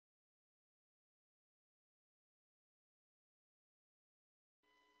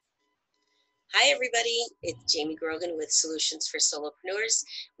Hi, everybody. It's Jamie Grogan with Solutions for Solopreneurs.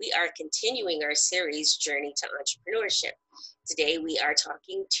 We are continuing our series, Journey to Entrepreneurship. Today, we are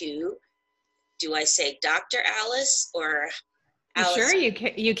talking to, do I say Dr. Alice or You sure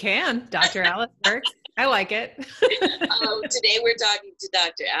Alice? you can. Dr. Alice works. I like it. Today, we're talking to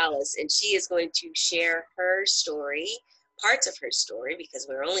Dr. Alice, and she is going to share her story, parts of her story, because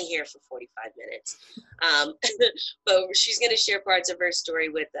we're only here for 45 minutes. But she's going to share parts of her story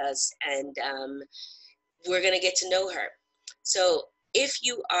with us, and we're going to get to know her. So if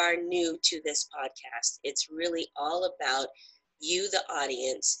you are new to this podcast, it's really all about you, the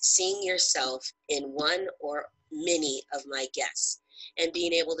audience, seeing yourself in one or many of my guests and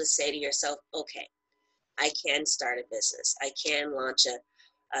being able to say to yourself, okay, I can start a business. I can launch a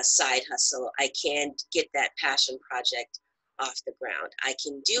side hustle. I can get that passion project off the ground. I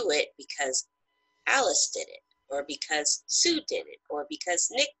can do it because Alice did it, or because Sue did it, or because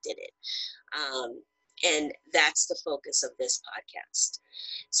Nick did it. And that's the focus of this podcast.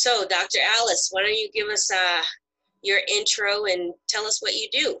 So, Dr. Alice, why don't you give us your intro and tell us what you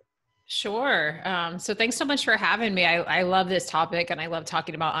do? Sure. So thanks so much for having me. I love this topic and I love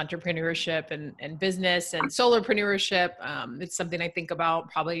talking about entrepreneurship and business and solopreneurship. It's something I think about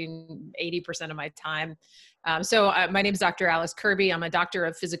probably 80% of my time. My name is Dr. Alice Kerby. I'm a doctor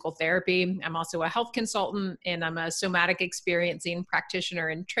of physical therapy. I'm also a health consultant and I'm a somatic experiencing practitioner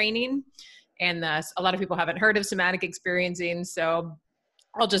in training. And a lot of people haven't heard of somatic experiencing. So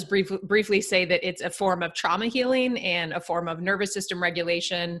I'll just briefly say that it's a form of trauma healing and a form of nervous system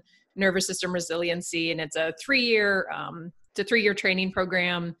regulation, nervous system resiliency, and it's a three-year training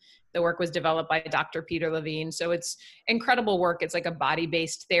program. The work was developed by Dr. Peter Levine. So it's incredible work. It's like a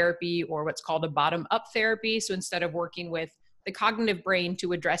body-based therapy or what's called a bottom-up therapy. So instead of working with the cognitive brain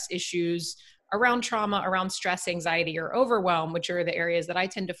to address issues around trauma, around stress, anxiety, or overwhelm, which are the areas that I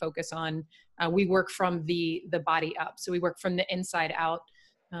tend to focus on, we work from the body up. So we work from the inside out.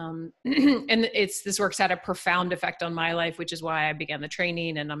 And this work's had a profound effect on my life, which is why I began the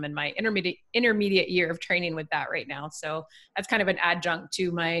training, and I'm in my intermediate year of training with that right now. So that's kind of an adjunct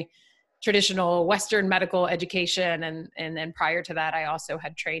to my traditional Western medical education. And then prior to that, I also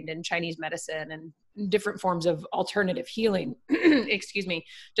had trained in Chinese medicine and different forms of alternative healing, excuse me,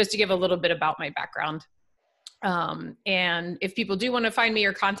 just to give a little bit about my background. And if people do want to find me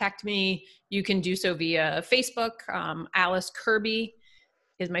or contact me, you can do so via Facebook. Alice Kerby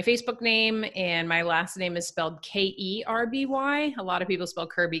is my Facebook name, and my last name is spelled Kerby. A lot of people spell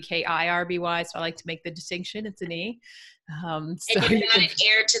Kerby Kirby, so I like to make the distinction. It's an E. And you're not an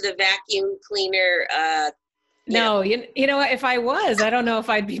heir to the vacuum cleaner. No, you know what? If I was, I don't know if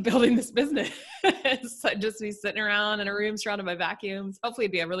I'd be building this business. I'd just be sitting around in a room surrounded by vacuums. Hopefully,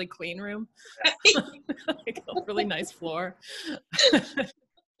 it'd be a really clean room, like a really nice floor.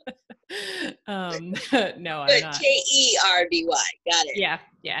 No, I'm not. Kerby. Got it.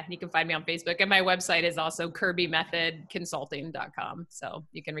 Yeah. You can find me on Facebook, and my website is also KirbyMethodConsulting.com. So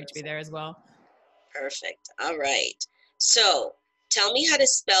you can reach me there as well. Perfect. All right. So tell me how to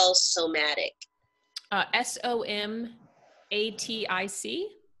spell somatic. SOMATIC. Okay.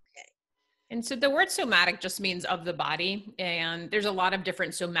 And so the word somatic just means of the body. And there's a lot of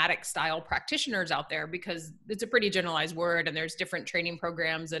different somatic style practitioners out there because it's a pretty generalized word and there's different training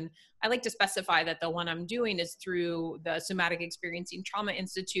programs. And I like to specify that the one I'm doing is through the Somatic Experiencing Trauma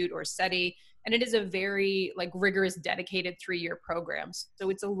Institute, or SETI. And it is a very rigorous, dedicated 3-year program. So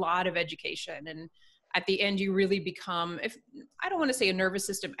it's a lot of education. And at the end, you really become, if I don't want to say a nervous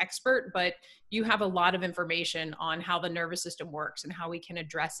system expert, but you have a lot of information on how the nervous system works and how we can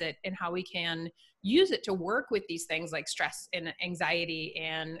address it and how we can use it to work with these things like stress and anxiety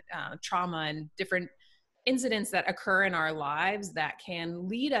and trauma and different incidents that occur in our lives that can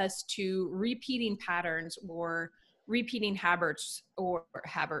lead us to repeating patterns or repeating habits or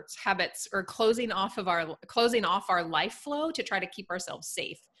closing off our life flow to try to keep ourselves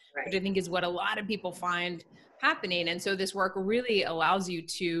safe. Right. Which I think is what a lot of people find happening. And so this work really allows you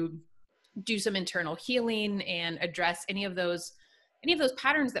to do some internal healing and address any of those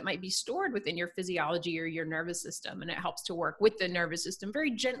patterns that might be stored within your physiology or your nervous system. And it helps to work with the nervous system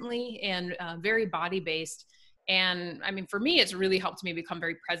very gently and very body-based. And I mean, for me, it's really helped me become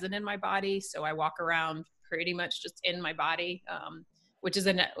very present in my body. So I walk around pretty much just in my body, which is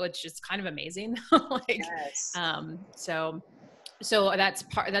kind of amazing. Yes. So that's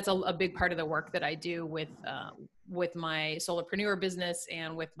a big part of the work that I do with my solopreneur business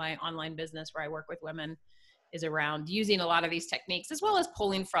and with my online business where I work with women, is around using a lot of these techniques, as well as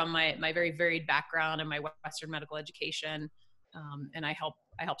pulling from my very varied background and my Western medical education. And I help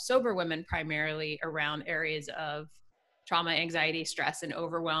sober women primarily around areas of trauma, anxiety, stress, and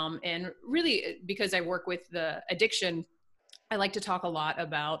overwhelm. And really, because I work with the addiction, I like to talk a lot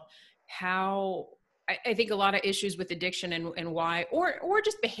about how I think a lot of issues with addiction and why, or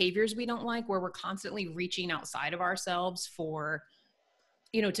just behaviors we don't like, where we're constantly reaching outside of ourselves for,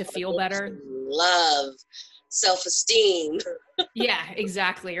 to feel better. Love, self-esteem. Yeah,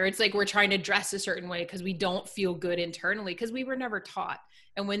 exactly. Or it's like we're trying to dress a certain way because we don't feel good internally because we were never taught.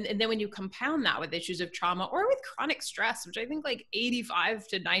 And then when you compound that with issues of trauma or with chronic stress, which I think like 85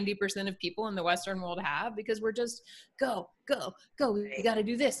 to 90% of people in the Western world have, because we're just go, go, go. We got to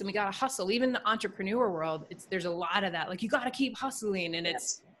do this and we got to hustle. Even the entrepreneur world, there's a lot of that. Like you got to keep hustling, and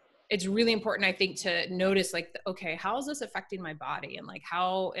Yes. it's really important, I think, to notice like, okay, how is this affecting my body? And like,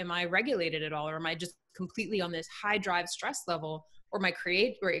 how am I regulated at all? Or am I just completely on this high drive stress level, or my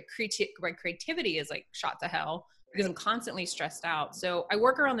creativity is like shot to hell because I'm constantly stressed out. So I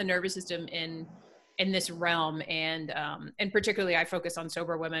work around the nervous system in this realm. And particularly I focus on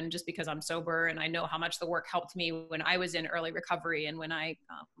sober women just because I'm sober. And I know how much the work helped me when I was in early recovery. And when I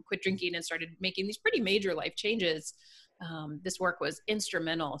quit drinking and started making these pretty major life changes, this work was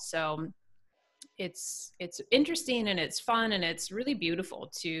instrumental. So it's interesting and it's fun and it's really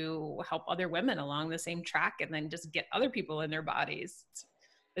beautiful to help other women along the same track and then just get other people in their bodies.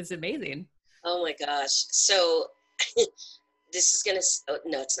 It's amazing. Oh my gosh. So this is going to,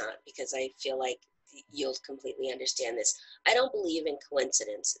 no, it's not, because I feel like you'll completely understand this. I don't believe in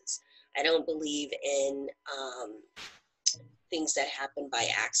coincidences. I don't believe in things that happen by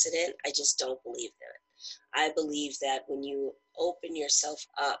accident. I just don't believe that. I believe that when you open yourself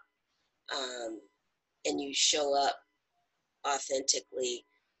up and you show up authentically,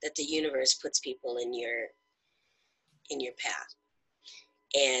 that the universe puts people in your path.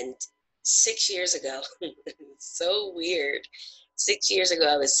 And 6 years ago, so weird. 6 years ago,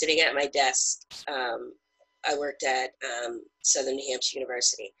 I was sitting at my desk. I worked at Southern New Hampshire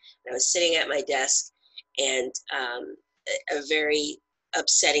University. And I was sitting at my desk, and a very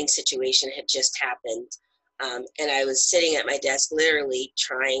upsetting situation had just happened. And I was sitting at my desk, literally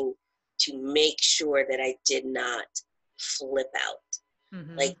trying to make sure that I did not flip out.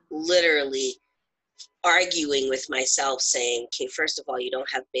 Mm-hmm. Like literally arguing with myself, saying, okay, first of all, you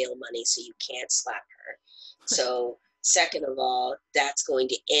don't have bail money, so you can't slap her. So second of all, that's going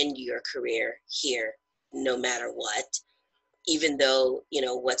to end your career here, no matter what, even though, you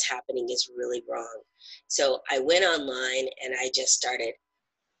know, what's happening is really wrong. So I went online and I just started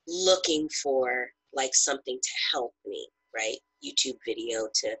looking for like something to help me, right? YouTube video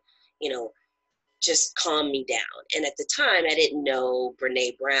to, you know, just calm me down. And at the time, I didn't know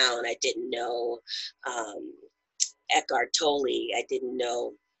Brene Brown. I didn't know Eckhart Tolle. I didn't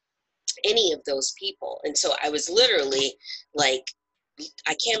know any of those people. And so I was literally like,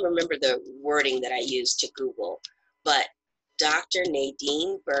 I can't remember the wording that I used to Google, but Dr.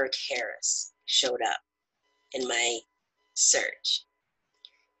 Nadine Burke Harris showed up in my search.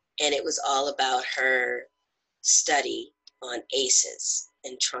 And it was all about her study on ACEs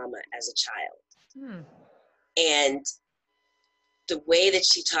and trauma as a child. And the way that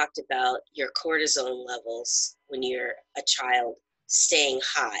she talked about your cortisone levels when you're a child staying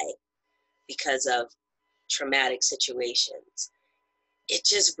high because of traumatic situations, it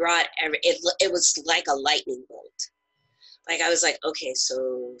just brought it was like a lightning bolt. Like I was like, okay,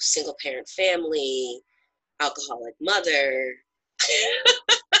 so single parent family, alcoholic mother.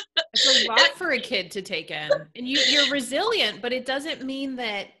 It's a lot for a kid to take in. And you're resilient, but it doesn't mean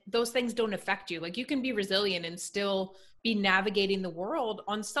that those things don't affect you. Like you can be resilient and still be navigating the world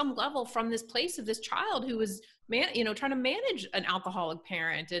on some level from this place of this child who was trying to manage an alcoholic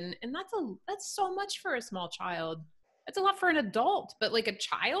parent. And that's so much for a small child. That's a lot for an adult, but like a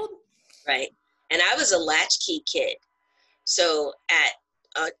child. Right. And I was a latchkey kid. So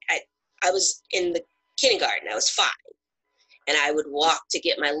I was in the kindergarten. I was 5. And I would walk to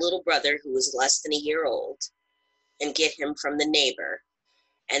get my little brother, who was less than a year old, and get him from the neighbor.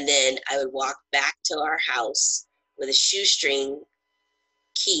 And then I would walk back to our house with a shoestring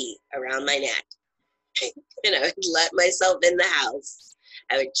key around my neck. And I would let myself in the house.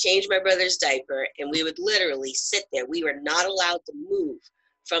 I would change my brother's diaper, and we would literally sit there. We were not allowed to move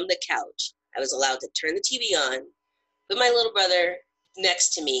from the couch. I was allowed to turn the TV on, put my little brother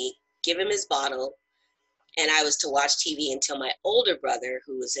next to me, give him his bottle, and I was to watch TV until my older brother,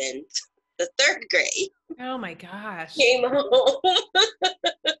 who was in the 3rd grade, oh my gosh, came home.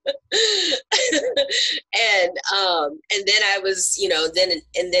 And then I was,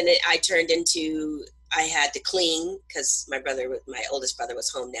 I turned into, I had to clean because my oldest brother was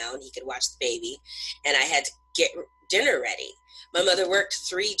home now and he could watch the baby, and I had to get dinner ready. My mother worked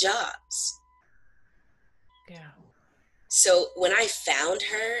 3 jobs. Yeah. So when I found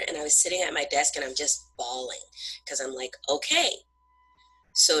her and I was sitting at my desk and I'm just bawling because I'm like, okay,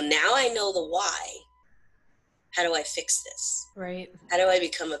 so now I know the why. How do I fix this? Right. How do I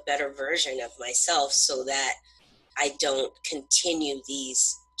become a better version of myself so that I don't continue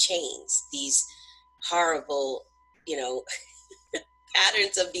these chains, these horrible, you know,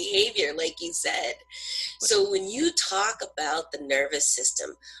 patterns of behavior, like you said. So when you talk about the nervous system,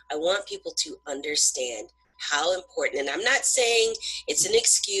 I want people to understand how important, and I'm not saying it's an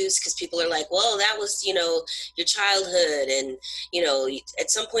excuse, because people are like, well, that was, your childhood, and,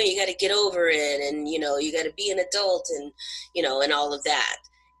 at some point you got to get over it, and, you got to be an adult, and, and all of that.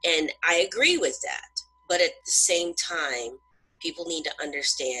 And I agree with that. But at the same time, people need to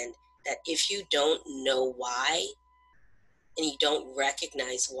understand that if you don't know why, and you don't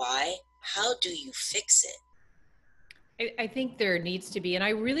recognize why, how do you fix it? I think there needs to be, and I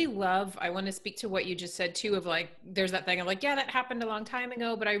really love, I want to speak to what you just said too, of like, there's that thing of like, yeah, that happened a long time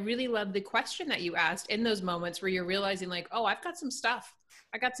ago, but I really love the question that you asked in those moments where you're realizing like, oh, I've got some stuff.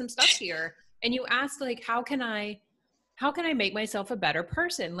 I got some stuff here. And you asked like, how can I make myself a better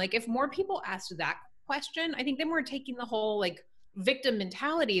person? Like if more people asked that question, I think then we're taking the whole like victim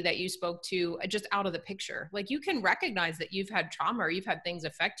mentality that you spoke to just out of the picture. Like you can recognize that you've had trauma or you've had things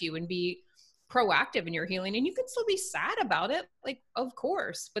affect you and be proactive in your healing, and you can still be sad about it, like of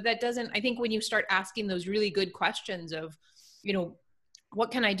course, but that doesn't, I think when you start asking those really good questions of, you know,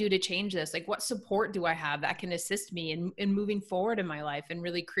 what can I do to change this? Like what support do I have that can assist me in moving forward in my life and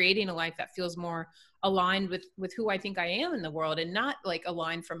really creating a life that feels more aligned with who I think I am in the world, and not like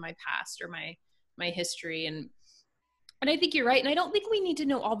aligned from my past or my history. And I think you're right. And I don't think we need to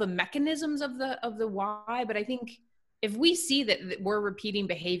know all the mechanisms of the why, but I think if we see that we're repeating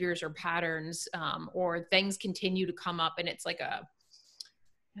behaviors or patterns, or things continue to come up, and it's like a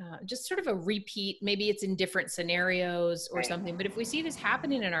just sort of a repeat, maybe it's in different scenarios or Right. something. But if we see this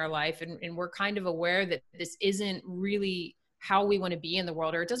happening in our life, and we're kind of aware that this isn't really how we want to be in the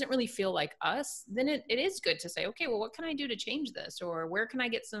world, or it doesn't really feel like us, then it is good to say, okay, well, what can I do to change this? Or where can I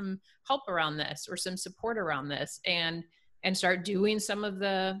get some help around this or some support around this? And start doing some of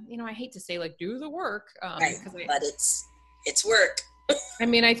the, I hate to say like do the work, Right. because But it's work. I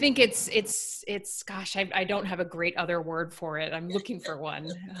mean, I think it's gosh, I don't have a great other word for it. I'm looking for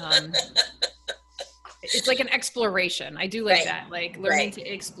one. It's like an exploration. I do like Right. that, like learning Right. to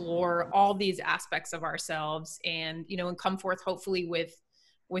explore all these aspects of ourselves, and and come forth hopefully with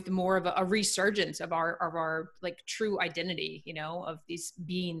more of a resurgence of our like true identity, of these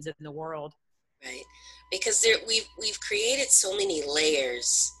beings in the world. Right. Because we've created so many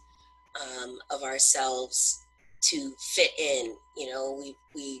layers of ourselves to fit in.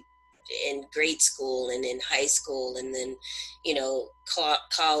 We in grade school and in high school, and then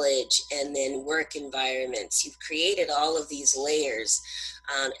college, and then work environments. You've created all of these layers,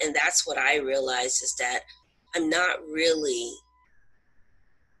 and that's what I realize is that I'm not really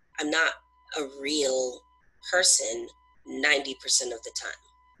I'm not a real person 90% of the time.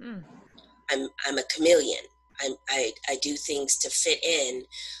 Mm. I'm a chameleon. I do things to fit in,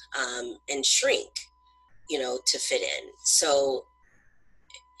 and shrink, to fit in. So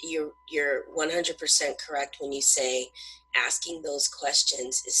you're 100% correct when you say asking those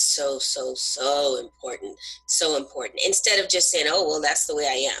questions is so so so important, so important. Instead of just saying, "Oh, well, that's the way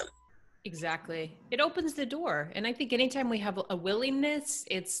I am." Exactly. It opens the door. And I think anytime we have a willingness,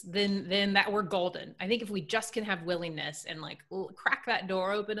 it's then that we're golden. I think if we just can have willingness and like crack that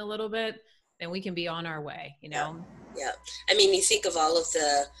door open a little bit, then we can be on our way, Yeah, yeah. I mean, you think of all of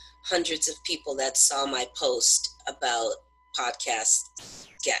the hundreds of people that saw my post about podcast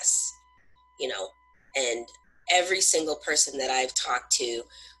guests, and every single person that I've talked to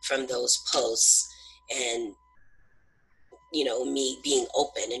from those posts, and me being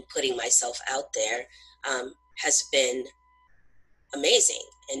open and putting myself out there, has been amazing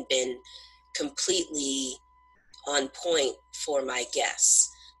and been completely on point for my guests.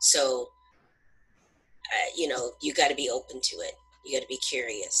 So, you got to be open to it. You got to be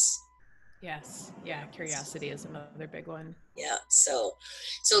curious. Yes. Yeah. Curiosity is another big one. Yeah. So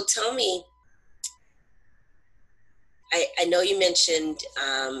tell me, I know you mentioned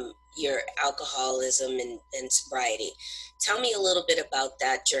your alcoholism and sobriety. Tell me a little bit about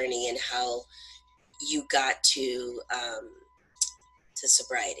that journey and how you got to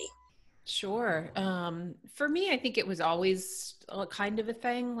sobriety. Sure. For me, I think it was always a kind of a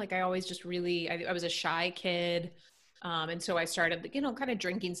thing. Like I always just really, I was a shy kid. And so I started, kind of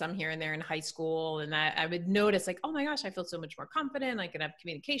drinking some here and there in high school. And I would notice like, oh my gosh, I feel so much more confident. I can have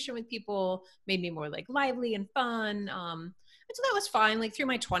communication with people, made me more like lively and fun. And so that was fine. Like through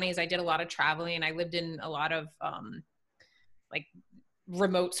my 20s, I did a lot of traveling. I lived in a lot of, like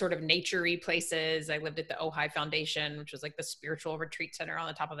remote sort of nature-y places. I lived at the Ojai Foundation, which was like the spiritual retreat center on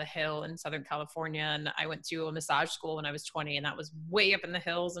the top of a hill in Southern California. And I went to a massage school when I was 20, and that was way up in the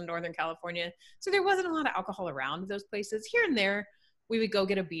hills in Northern California. So there wasn't a lot of alcohol around those places. Here and there, we would go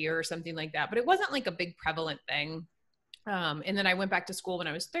get a beer or something like that, but it wasn't like a big prevalent thing. And then I went back to school when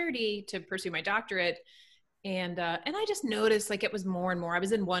I was 30 to pursue my doctorate. And I just noticed like it was more and more. I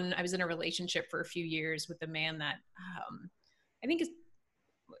was in a relationship for a few years with a man that I think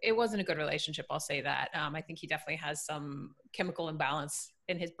it wasn't a good relationship. I'll say that. I think he definitely has some chemical imbalance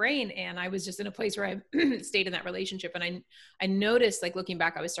in his brain. And I was just in a place where I stayed in that relationship. And I noticed, like looking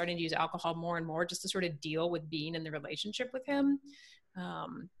back, I was starting to use alcohol more and more just to sort of deal with being in the relationship with him.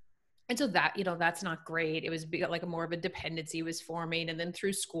 And so that, that's not great. It was like a more of a dependency was forming. And then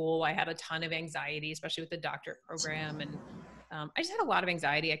through school, I had a ton of anxiety, especially with the doctorate program. And I just had a lot of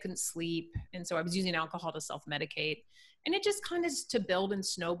anxiety. I couldn't sleep. And so I was using alcohol to self-medicate. And it just kind of to build and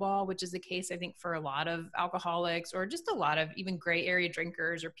snowball, which is the case, I think, for a lot of alcoholics or just a lot of even gray area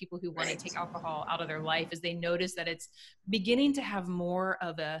drinkers or people who want to take alcohol out of their life, as they notice that it's beginning to have more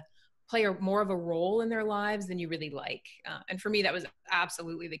of a role in their lives than you really like. And for me, that was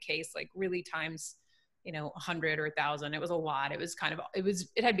absolutely the case, like really times, 100 or 1,000. It was a lot.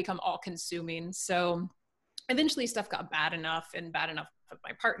 It had become all consuming. So eventually stuff got bad enough with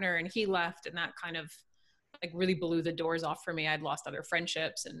my partner, and he left, and that kind of like really blew the doors off for me. I'd lost other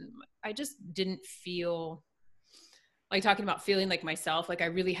friendships, and I just didn't feel like, talking about feeling like myself, like I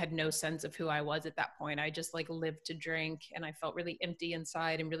really had no sense of who I was at that point. I just like lived to drink, and I felt really empty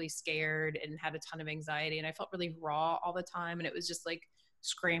inside and really scared and had a ton of anxiety, and I felt really raw all the time. And it was just like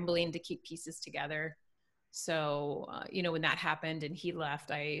scrambling to keep pieces together. So, when that happened and he left,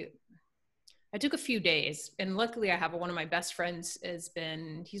 I took a few days, and luckily I have one of my best friends he's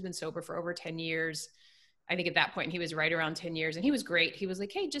been sober for over 10 years. I think at that point he was right around 10 years, and he was great. He was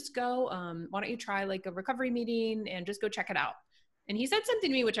like, hey, just go, why don't you try like a recovery meeting and just go check it out. And he said something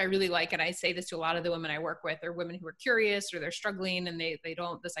to me, which I really like. And I say this to a lot of the women I work with, are women who are curious or they're struggling, and they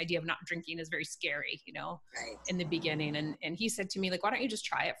don't, this idea of not drinking is very scary, Right. in the beginning. And he said to me, like, why don't you just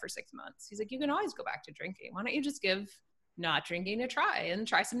try it for 6 months? He's like, you can always go back to drinking. Why don't you just give not drinking a try and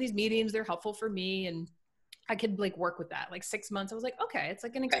try some of these meetings? They're helpful for me. And I could like work with that. Like 6 months, I was like, okay, it's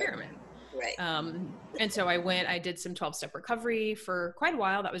like an experiment. Right. And so I did some 12-step recovery for quite a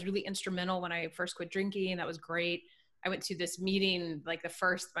while. That was really instrumental when I first quit drinking. That was great. I went to this meeting, like my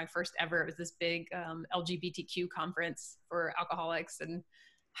first ever. It was this big LGBTQ conference for alcoholics. And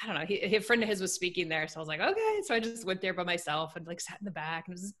I don't know, a friend of his was speaking there. So I was like, okay. So I just went there by myself and like sat in the back,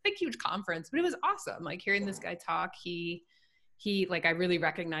 and it was this big, huge conference, but it was awesome. Like hearing this guy talk, he like, I really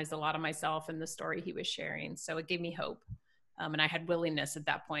recognized a lot of myself in the story he was sharing. So it gave me hope. And I had willingness at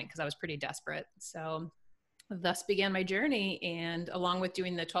that point because I was pretty desperate. So thus began my journey. And along with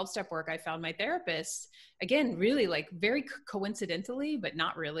doing the 12-step work, I found my therapist, again, really like very coincidentally, but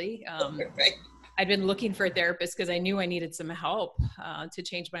not really. Right. I'd been looking for a therapist because I knew I needed some help to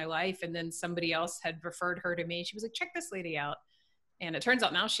change my life. And then somebody else had referred her to me. She was like, check this lady out. And it turns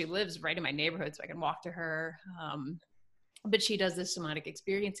out now she lives right in my neighborhood, so I can walk to her. But she does this somatic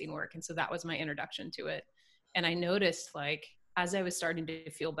experiencing work. And so that was my introduction to it. And I noticed, like, as I was starting to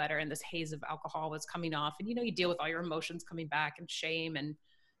feel better and this haze of alcohol was coming off, and, you deal with all your emotions coming back and shame, and,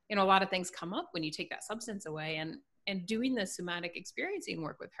 a lot of things come up when you take that substance away. And doing the somatic experiencing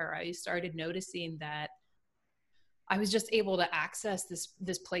work with her, I started noticing that I was just able to access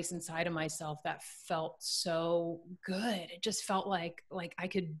this place inside of myself that felt so good. It just felt like I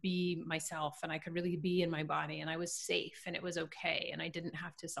could be myself, and I could really be in my body, and I was safe, and it was okay, and I didn't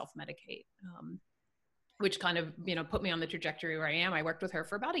have to self-medicate. Which kind of, put me on the trajectory where I am. I worked with her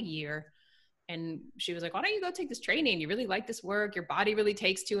for about a year, and she was like, why don't you go take this training? You really like this work. Your body really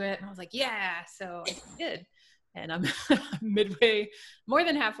takes to it. And I was like, yeah. So I did. And I'm more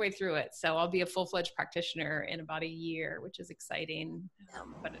than halfway through it. So I'll be a full-fledged practitioner in about a year, which is exciting.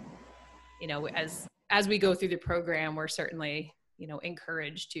 But, as we go through the program, we're certainly,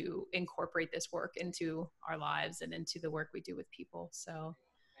 encouraged to incorporate this work into our lives and into the work we do with people. So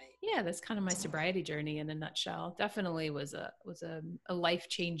yeah, that's kind of my sobriety journey in a nutshell. Definitely was a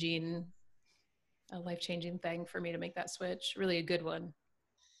life-changing thing for me to make that switch. Really a good one.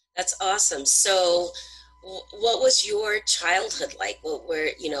 That's awesome. So what was your childhood like? What were,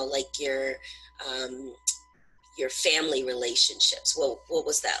 like your family relationships? What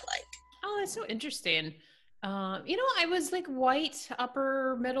was that like? Oh, that's so interesting. I was like white,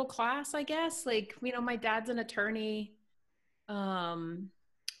 upper middle class, I guess. Like, my dad's an attorney.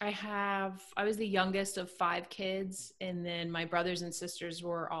 I was the youngest of 5 kids, and then my brothers and sisters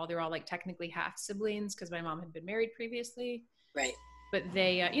they're all like technically half siblings because my mom had been married previously. Right. but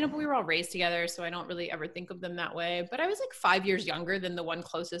they, but we were all raised together. So I don't really ever think of them that way, but I was like 5 years younger than the one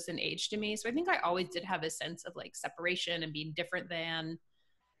closest in age to me. So I think I always did have a sense of like separation and being different than,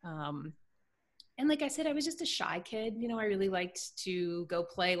 um, and like I said, I was just a shy kid. I really liked to go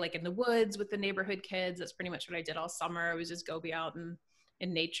play like in the woods with the neighborhood kids. That's pretty much what I did all summer. I was just go be out in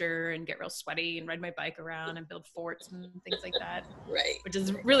nature and get real sweaty and ride my bike around and build forts and things like that. Right. Which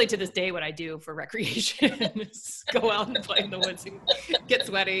is really to this day what I do for recreation is go out and play in the woods and get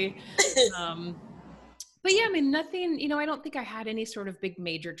sweaty. But yeah, I mean, nothing, I don't think I had any sort of big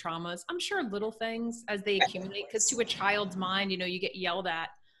major traumas. I'm sure little things as they accumulate, because to a child's mind, you get yelled at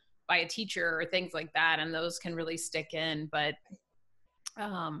by a teacher or things like that, and those can really stick in. But,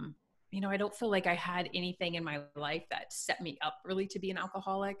 I don't feel like I had anything in my life that set me up really to be an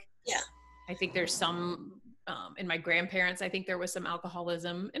alcoholic. Yeah. I think there's some, in my grandparents, I think there was some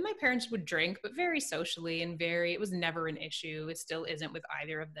alcoholism, and my parents would drink, but very socially and it was never an issue. It still isn't with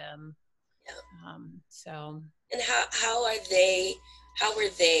either of them. Yeah. So. And how were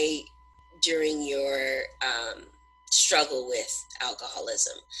they during your struggle with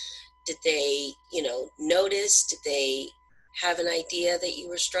alcoholism? Did they, notice? Did they have an idea that you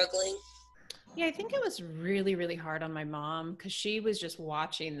were struggling? Yeah, I think it was really, really hard on my mom because she was just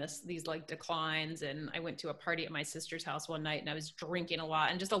watching these like declines. And I went to a party at my sister's house one night and I was drinking a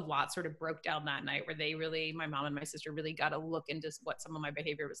lot, and just a lot sort of broke down that night where my mom and my sister really got to look into what some of my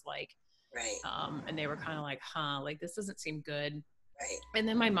behavior was like. Right. And they were kind of like, like this doesn't seem good. Right. And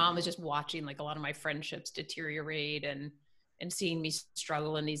then my mom was just watching like a lot of my friendships deteriorate and seeing me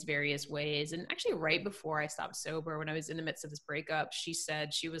struggle in these various ways. And actually right before I stopped sober, when I was in the midst of this breakup, she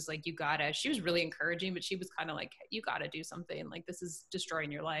was like, she was really encouraging, but she was kind of like, you gotta do something. Like, this is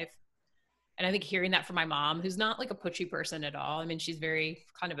destroying your life. And I think hearing that from my mom, who's not like a pushy person at all. I mean, she's very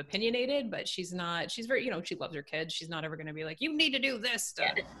kind of opinionated, but she's very, she loves her kids. She's not ever going to be like, you need to do this to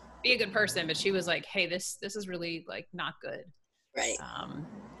be a good person. But she was like, hey, this is really like not good. Right.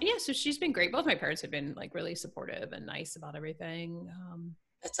 Yeah, so she's been great. Both my parents have been like really supportive and nice about everything.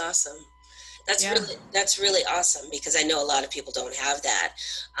 That's awesome. That's really awesome, because I know a lot of people don't have that.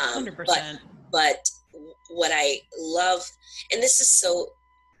 100%. But what I love, and this is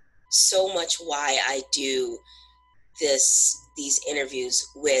so much why I do these interviews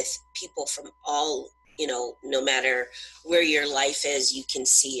with people from all, no matter where your life is, you can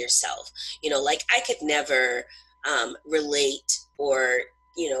see yourself. Like I could never relate or,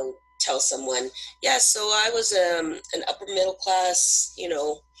 tell someone, yeah, so I was an upper middle class,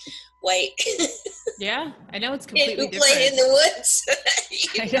 white. Yeah, I know it's completely different. Who played in the woods.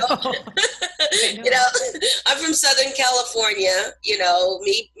 I know. I'm from Southern California.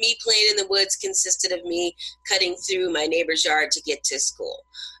 Me playing in the woods consisted of me cutting through my neighbor's yard to get to school.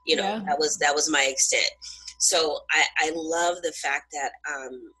 That was my extent. So I love the fact that,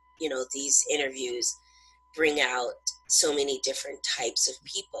 these interviews bring out so many different types of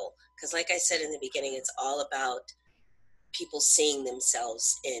people. Because like I said in the beginning, it's all about people seeing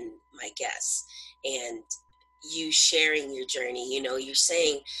themselves in my guests and you sharing your journey. You're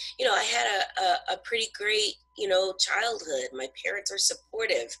saying, I had a pretty great, childhood. My parents are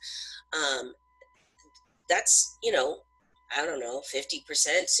supportive. That's, I don't know, 50%,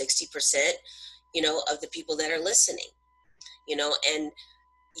 60%, of the people that are listening, and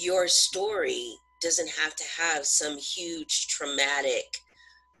your story doesn't have to have some huge traumatic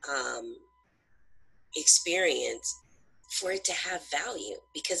experience for it to have value,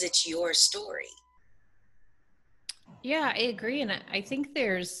 because it's your story. Yeah, I agree. And I think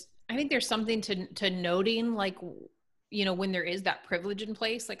there's something to noting, like, when there is that privilege in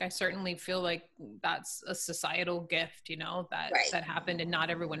place. Like I certainly feel like that's a societal gift, that happened, and not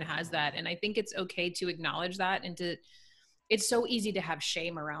everyone has that. And I think it's okay to acknowledge that, and it's so easy to have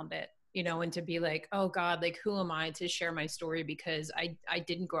shame around it, and to be like, oh God, like who am I to share my story because I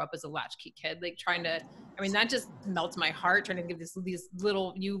didn't grow up as a latchkey kid, like that just melts my heart, trying to give these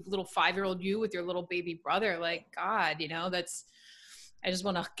little 5-year-old you with your little baby brother, like, God, I just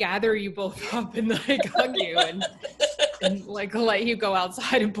want to gather you both up and like hug you and like let you go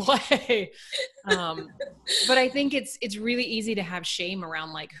outside and play. But I think it's really easy to have shame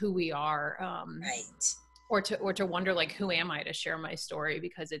around like who we are. Right. Or to wonder like, who am I to share my story,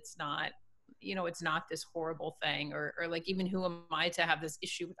 because it's not, it's not this horrible thing, or like, even who am I to have this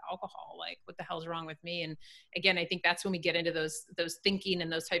issue with alcohol? Like, what the hell's wrong with me? And again, I think that's when we get into those thinking and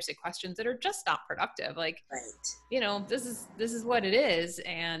those types of questions that are just not productive. Like, right. This is what it is.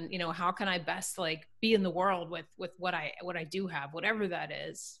 And, how can I best like be in the world with what I do have, whatever that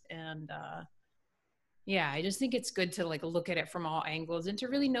is. And, Yeah, I just think it's good to like look at it from all angles and to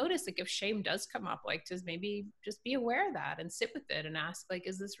really notice like if shame does come up, like to maybe just be aware of that and sit with it and ask like,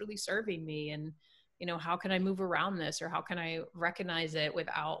 is this really serving me? And, how can I move around this, or how can I recognize it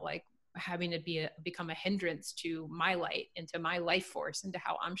without like having to become a hindrance to my light and to my life force and to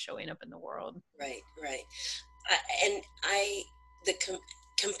how I'm showing up in the world. Right, right. And the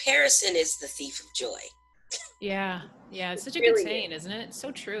comparison is the thief of joy. Yeah. Yeah. It's such a good Really is. saying, isn't it? It's so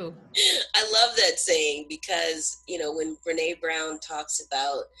true. I love that saying because, when Brene Brown talks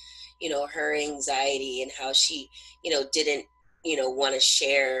about, her anxiety and how she, didn't, want to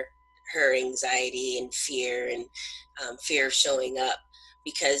share her anxiety and fear of showing up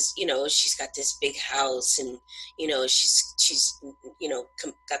because, she's got this big house and, she's,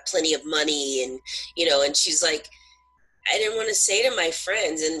 got plenty of money and, and she's like, I didn't want to say to my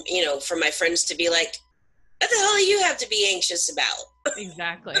friends and, for my friends to be like, what the hell do you have to be anxious about?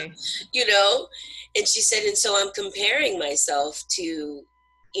 Exactly. you know and she said, and so I'm comparing myself to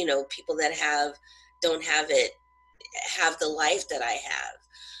people that don't have the life that I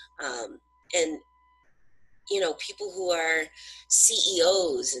have, and people who are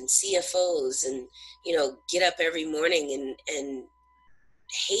CEOs and CFOs and get up every morning and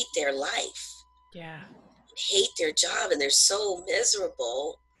hate their life, Yeah. hate their job, and they're so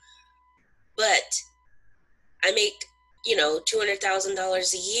miserable, but I make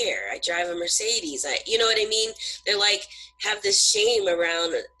 $200,000 a year. I drive a Mercedes. You know what I mean? They're like have this shame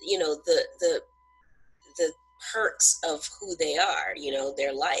around the perks of who they are.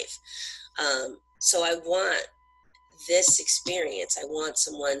 Their life. So I want this experience. I want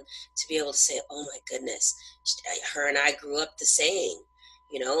someone to be able to say, "Oh my goodness, her and I grew up the same."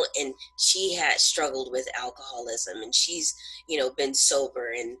 And she had struggled with alcoholism, and she's been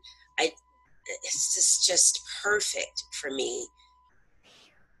sober, and I it's just perfect for me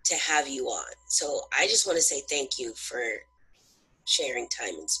to have you on. So I just want to say thank you for sharing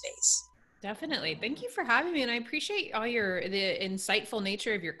time and space. Definitely. Thank you for having me. And I appreciate the insightful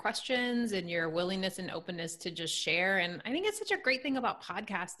nature of your questions and your willingness and openness to just share. And I think it's such a great thing about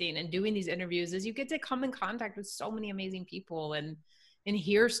podcasting and doing these interviews is you get to come in contact with so many amazing people and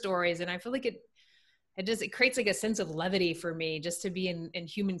hear stories. And I feel like it creates like a sense of levity for me just to be in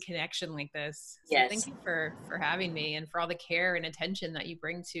human connection like this. So Yes, thank you for having me and for all the care and attention that you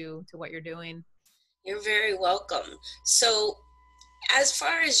bring to what you're doing. you're very welcome. So as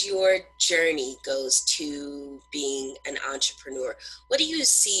far as your journey goes to being an entrepreneur, what do you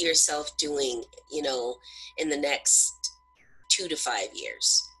see yourself doing, in the next 2 to 5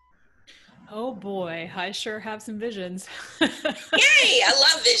 years? Oh boy, I sure have some visions. Yay!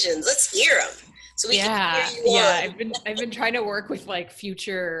 I love visions. Let's hear them so we can hear Yeah, you yeah. on. I've been trying to work with like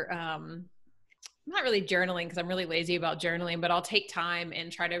future I'm not really journaling because I'm really lazy about journaling, but I'll take time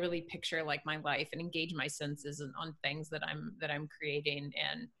and try to really picture like my life and engage my senses on things that I'm creating.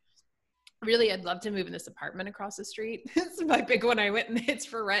 And really, I'd love to move in this apartment across the street. It's my big one. I went and it's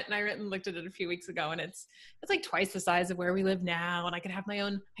for rent, and I went and looked at it a few weeks ago, and it's like twice the size of where we live now. And I could have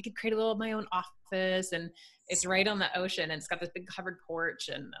I could create a little of my own office, and it's right on the ocean. And it's got this big covered porch,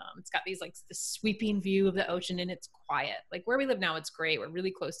 and it's got this sweeping view of the ocean, and it's quiet. Like where we live now, it's great. We're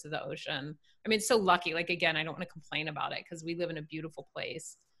really close to the ocean. I mean, it's so lucky. Like again, I don't want to complain about it because we live in a beautiful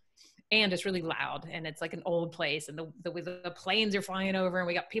place and it's really loud and it's like an old place and the planes are flying over and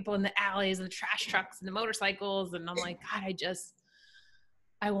we got people in the alleys and the trash trucks and the motorcycles and I'm like, God,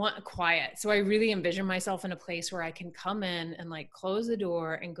 I want quiet. So I really envision myself in a place where I can come in and like close the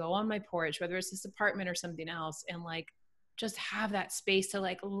door and go on my porch, whether it's this apartment or something else, and like just have that space to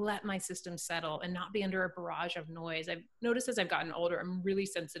like let my system settle and not be under a barrage of noise. I've noticed as I've gotten older, I'm really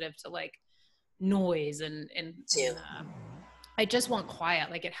sensitive to like noise and I just want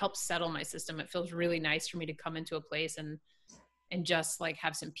quiet. Like it helps settle my system. It feels really nice for me to come into a place and just like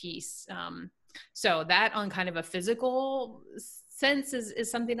have some peace. So that on kind of a physical sense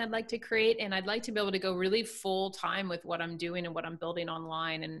is something I'd like to create. And I'd like to be able to go really full time with what I'm doing and what I'm building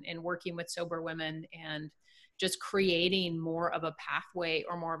online and working with sober women and just creating more of a pathway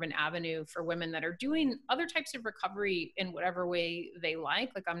or more of an avenue for women that are doing other types of recovery in whatever way they like.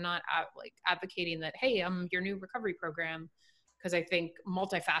 Like I'm not like advocating that, hey, I'm your new recovery program, because I think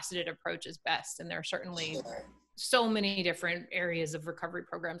multifaceted approach is best. And there are certainly Sure. so many different areas of recovery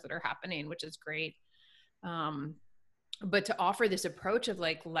programs that are happening, which is great. But to offer this approach of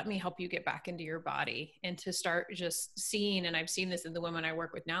like, let me help you get back into your body and to start just seeing, and I've seen this in the women I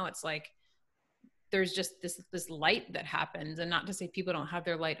work with now, it's like, there's just this light that happens, and not to say people don't have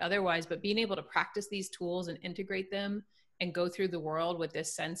their light otherwise, but being able to practice these tools and integrate them and go through the world with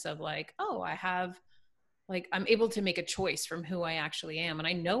this sense of like, oh, I have like I'm able to make a choice from who I actually am. And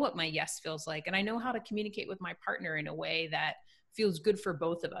I know what my yes feels like. And I know how to communicate with my partner in a way that feels good for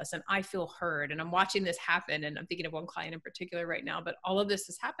both of us. And I feel heard. And I'm watching this happen. And I'm thinking of one client in particular right now, but all of this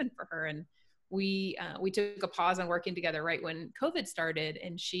has happened for her. And we took a pause on working together right when COVID started.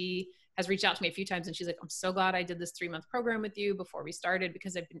 And she has reached out to me a few times and she's like, I'm so glad I did this 3-month program with you before we started,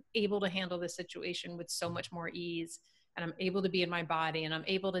 because I've been able to handle this situation with so much more ease, and I'm able to be in my body, and I'm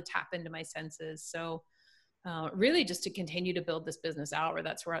able to tap into my senses. So really just to continue to build this business out, where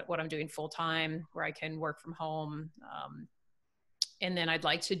that's what I'm doing full time, where I can work from home. And then I'd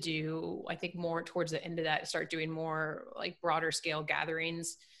like to do, I think more towards the end of that, start doing more like broader scale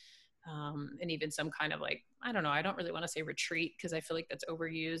gatherings, and even some kind of like, I don't know, I don't really want to say retreat because I feel like that's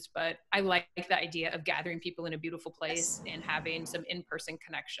overused, but I like the idea of gathering people in a beautiful place and having some in-person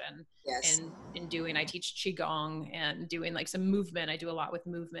connection. Yes. And in doing, I teach Qigong and doing like some movement. I do a lot with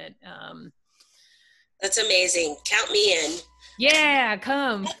movement. That's amazing. Count me in. Yeah,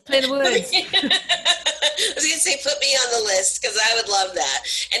 come play in the woods. I was gonna say, put me on the list because I would love that.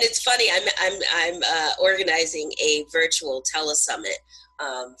 And it's funny, I'm organizing a virtual telesummit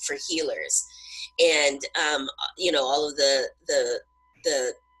for healers, and all of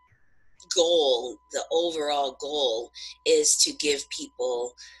the goal, the overall goal, is to give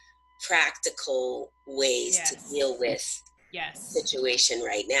people practical ways to deal with situation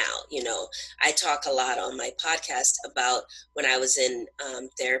right now. I talk a lot on my podcast about when I was in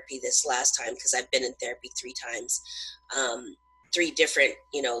therapy this last time, because I've been in therapy 3 times, 3 different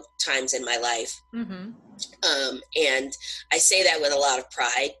times in my life. Mm-hmm. And I say that with a lot of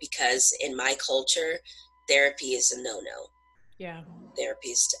pride, because in my culture, therapy is a no-no. Yeah. Therapy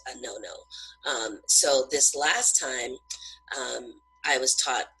is a no-no. So this last time, I was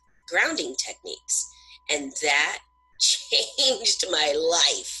taught grounding techniques, and that changed my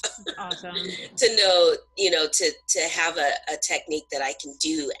life. Awesome. To know, to have a technique that I can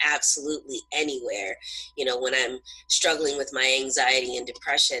do absolutely anywhere, when I'm struggling with my anxiety and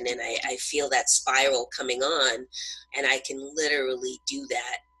depression, and I feel that spiral coming on, and I can literally do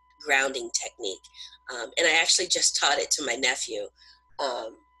that grounding technique. And I actually just taught it to my nephew,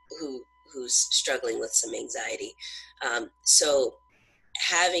 who's struggling with some anxiety. So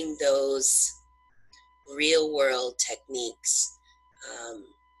having those real world techniques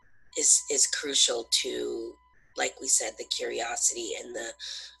is crucial to, like we said, the curiosity and the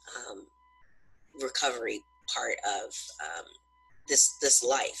recovery part of this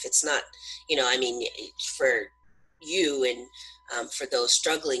life. It's not, for you and for those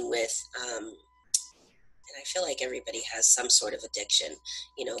struggling with, and I feel like everybody has some sort of addiction,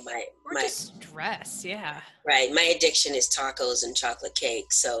 my stress. Yeah. Right. My addiction is tacos and chocolate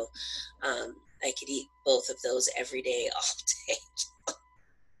cake. So I could eat both of those every day, all day.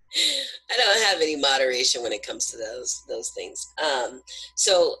 I don't have any moderation when it comes to those things.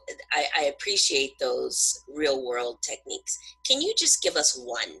 So I appreciate those real world techniques. Can you just give us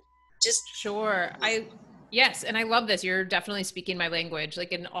one? Just sure. Yes. And I love this. You're definitely speaking my language.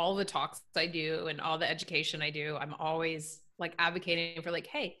 Like in all the talks I do and all the education I do, I'm always like advocating for like,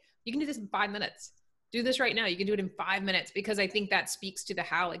 hey, you can do this in 5 minutes. Do this right now. You can do it in 5 minutes, because I think that speaks to the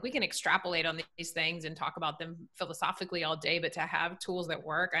how. Like we can extrapolate on these things and talk about them philosophically all day, but to have tools that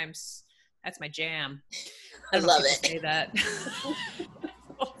work, that's my jam. I love it. Say that.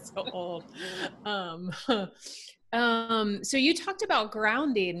 So old. So you talked about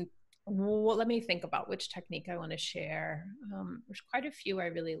grounding. Well, let me think about which technique I want to share. There's quite a few I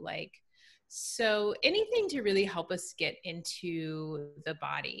really like. So anything to really help us get into the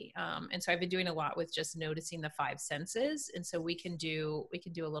body. And so I've been doing a lot with just noticing the 5 senses. And so we can do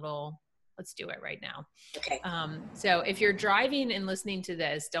a little, let's do it right now. Okay. So if you're driving and listening to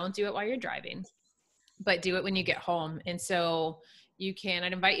this, don't do it while you're driving, but do it when you get home. And so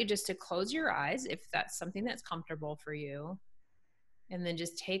I'd invite you just to close your eyes if that's something that's comfortable for you. And then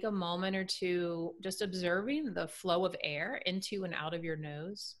just take a moment or two just observing the flow of air into and out of your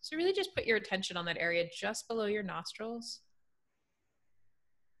nose. So really just put your attention on that area just below your nostrils.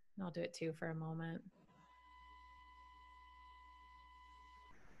 And I'll do it too for a moment.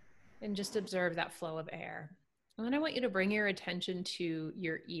 And just observe that flow of air. And then I want you to bring your attention to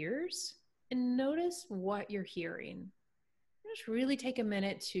your ears and notice what you're hearing. Just really take a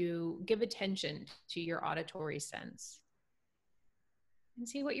minute to give attention to your auditory sense. And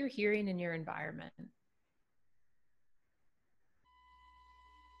see what you're hearing in your environment.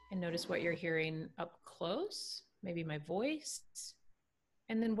 And notice what you're hearing up close, maybe my voice.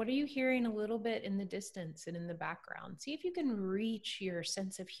 And then what are you hearing a little bit in the distance and in the background? See if you can reach your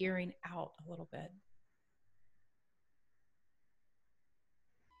sense of hearing out a little bit.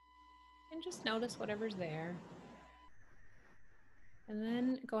 And just notice whatever's there. And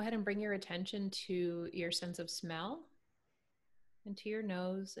then go ahead and bring your attention to your sense of smell and to your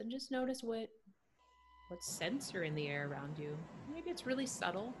nose, and just notice what scents are in the air around you. Maybe it's really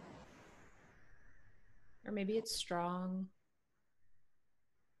subtle, or maybe it's strong.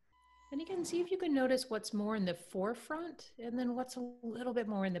 And again, see if you can notice what's more in the forefront and then what's a little bit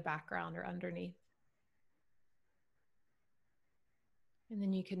more in the background or underneath. And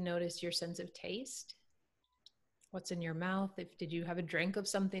then you can notice your sense of taste. What's in your mouth? If did you have a drink of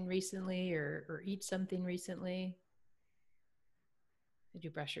something recently, or eat something recently? Did you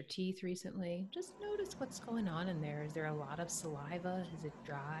brush your teeth recently? Just notice what's going on in there. Is there a lot of saliva? Is it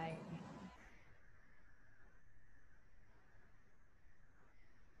dry?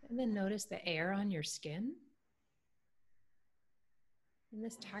 And then notice the air on your skin and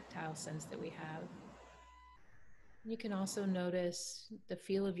this tactile sense that we have. You can also notice the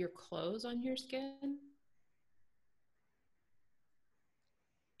feel of your clothes on your skin.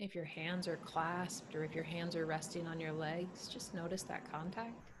 If your hands are clasped or if your hands are resting on your legs, just notice that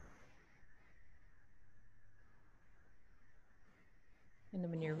contact. And then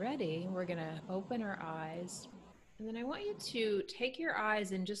when you're ready, we're going to open our eyes. And then I want you to take your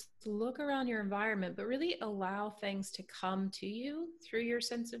eyes and just look around your environment, but really allow things to come to you through your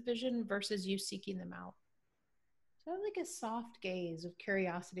sense of vision versus you seeking them out. So have like a soft gaze of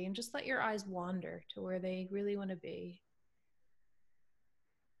curiosity and just let your eyes wander to where they really want to be.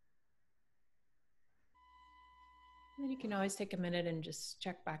 And then you can always take a minute and just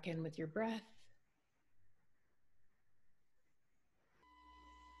check back in with your breath.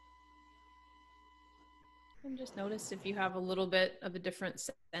 And just notice if you have a little bit of a different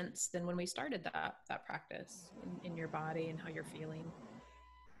sense than when we started that practice in your body and how you're feeling.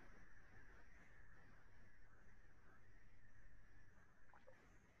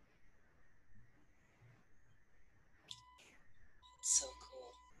 So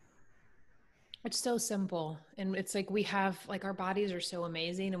cool. It's so simple. And it's like we have, like, our bodies are so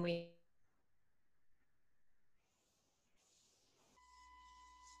amazing, and we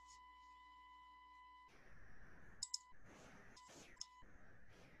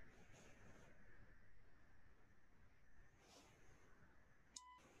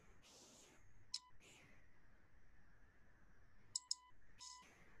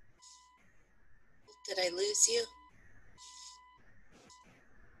Did I lose you?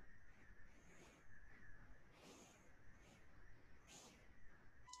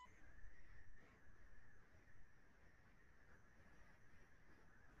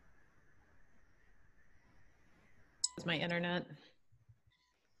 my internet.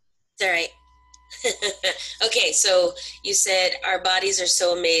 It's all right. Okay, so you said our bodies are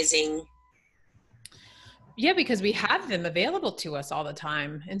so amazing. Yeah, because we have them available to us all the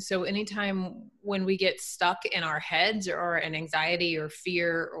time. And so anytime when we get stuck in our heads or an anxiety or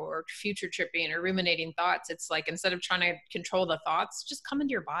fear or future tripping or ruminating thoughts, it's like, instead of trying to control the thoughts, just come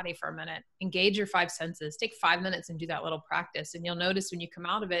into your body for a minute, engage your five senses, take 5 minutes and do that little practice. And you'll notice when you come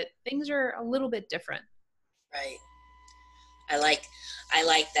out of it, things are a little bit different. Right. I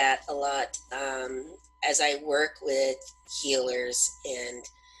like that a lot. As I work with healers, and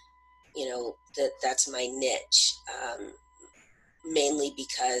that's my niche. Mainly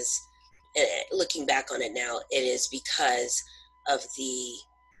because, looking back on it now, it is because of the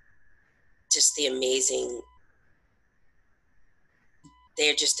amazing.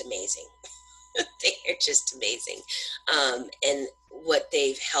 They're just amazing. They're just amazing, and what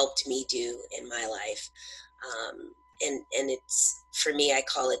they've helped me do in my life. And it's, for me, I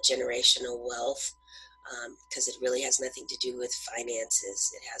call it generational wealth, because it really has nothing to do with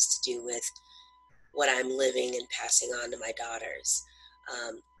finances. It has to do with what I'm living and passing on to my daughters.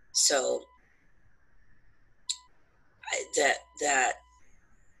 So that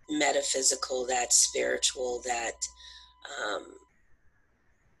metaphysical, that spiritual, that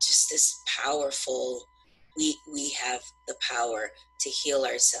just this powerful. We have the power to heal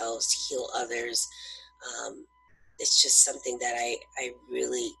ourselves, to heal others. It's just something that I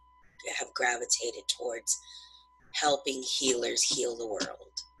really have gravitated towards, helping healers heal the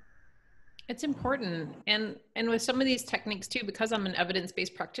world. It's important. And with some of these techniques too, because I'm an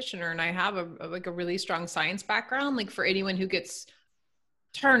evidence-based practitioner and I have a really strong science background, like, for anyone who gets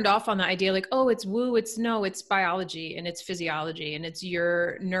turned off on the idea, like, oh, it's woo, it's biology and it's physiology and it's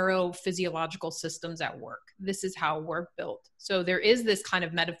your neurophysiological systems at work. This is how we're built. So there is this kind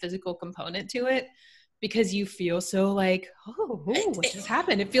of metaphysical component to it. because you feel so like, oh, what just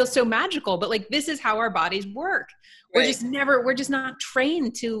happened? It feels so magical, but like, this is how our bodies work. We're Right. just not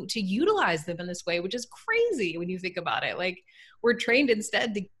trained to utilize them in this way, which is crazy when you think about it. Like, we're trained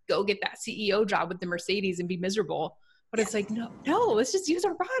instead to go get that CEO job with the Mercedes and be miserable. But it's like, no, let's just use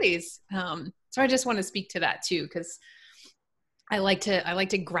our bodies. So I just want to speak to that too, because I like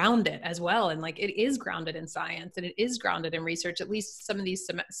to ground it as well. And like, it is grounded in science and it is grounded in research, at least some of these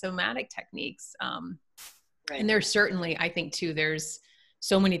somatic techniques. And there's certainly, I think too, there's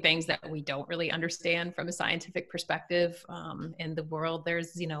so many things that we don't really understand from a scientific perspective in the world.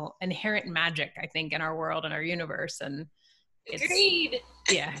 There's, inherent magic, I think, in our world and our universe. And Agreed.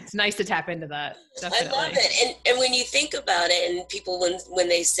 It's nice to tap into that. Definitely. I love it. And when you think about it, and people, when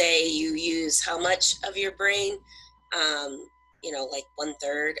they say you use how much of your brain, like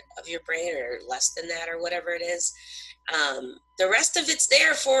 1/3 of your brain or less than that or whatever it is, the rest of it's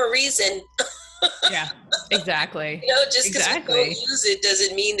there for a reason. Yeah, exactly. Just because we don't use it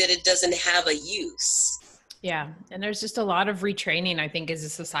doesn't mean that it doesn't have a use. Yeah. And there's just a lot of retraining, I think, as a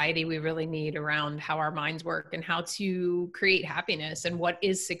society we really need around how our minds work and how to create happiness and what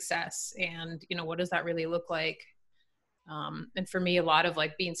is success and, what does that really look like? And for me, a lot of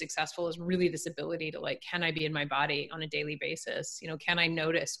like being successful is really this ability to like, can I be in my body on a daily basis? Can I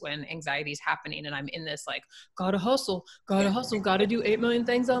notice when anxiety is happening and I'm in this like, gotta hustle, gotta do 8 million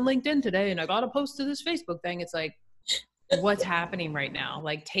things on LinkedIn today. And I gotta post to this Facebook thing. It's like, what's happening right now?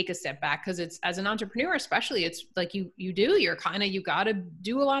 Like, take a step back. Cause it's, as an entrepreneur, especially, it's like you gotta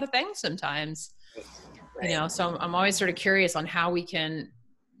do a lot of things sometimes, Right. So I'm always sort of curious on how we can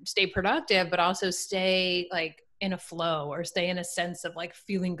stay productive, but also stay like in a flow or stay in a sense of like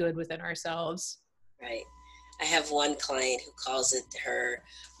feeling good within ourselves. Right. I have one client who calls it her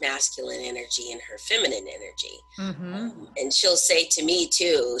masculine energy and her feminine energy. Mm-hmm. And she'll say to me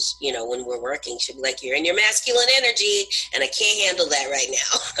too, when we're working, she'll be like, you're in your masculine energy and I can't handle that right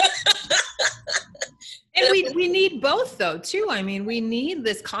now. And we need both though too. I mean, we need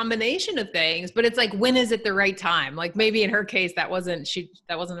this combination of things, but it's like, when is it the right time? Like maybe in her case, that wasn't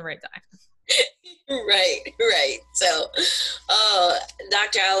the right time. Right. So,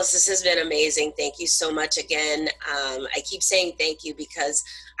 Dr. Alice, this has been amazing. Thank you so much again. I keep saying thank you because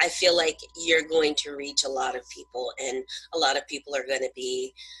I feel like you're going to reach a lot of people and a lot of people are going to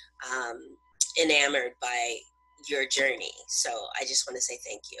be enamored by your journey. So I just want to say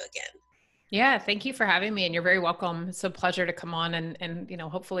thank you again. Yeah. Thank you for having me, and you're very welcome. It's a pleasure to come on and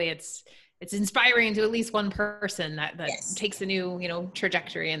hopefully it's inspiring to at least one person that Yes. takes a new,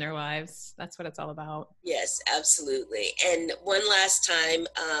 trajectory in their lives. That's what it's all about. Yes, absolutely. And one last time,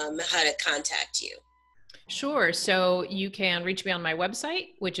 how to contact you. Sure. So you can reach me on my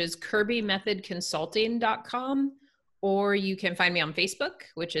website, which is KerbyMethodConsulting.com, or you can find me on Facebook,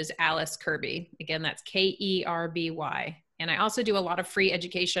 which is Alice Kerby. Again, that's Kerby. And I also do a lot of free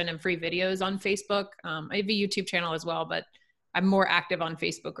education and free videos on Facebook. I have a YouTube channel as well, but I'm more active on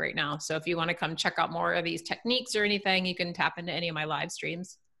Facebook right now. So if you want to come check out more of these techniques or anything, you can tap into any of my live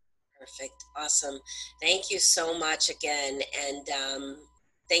streams. Perfect. Awesome. Thank you so much again. And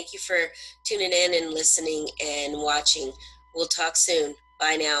thank you for tuning in and listening and watching. We'll talk soon.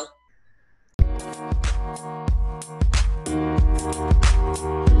 Bye now.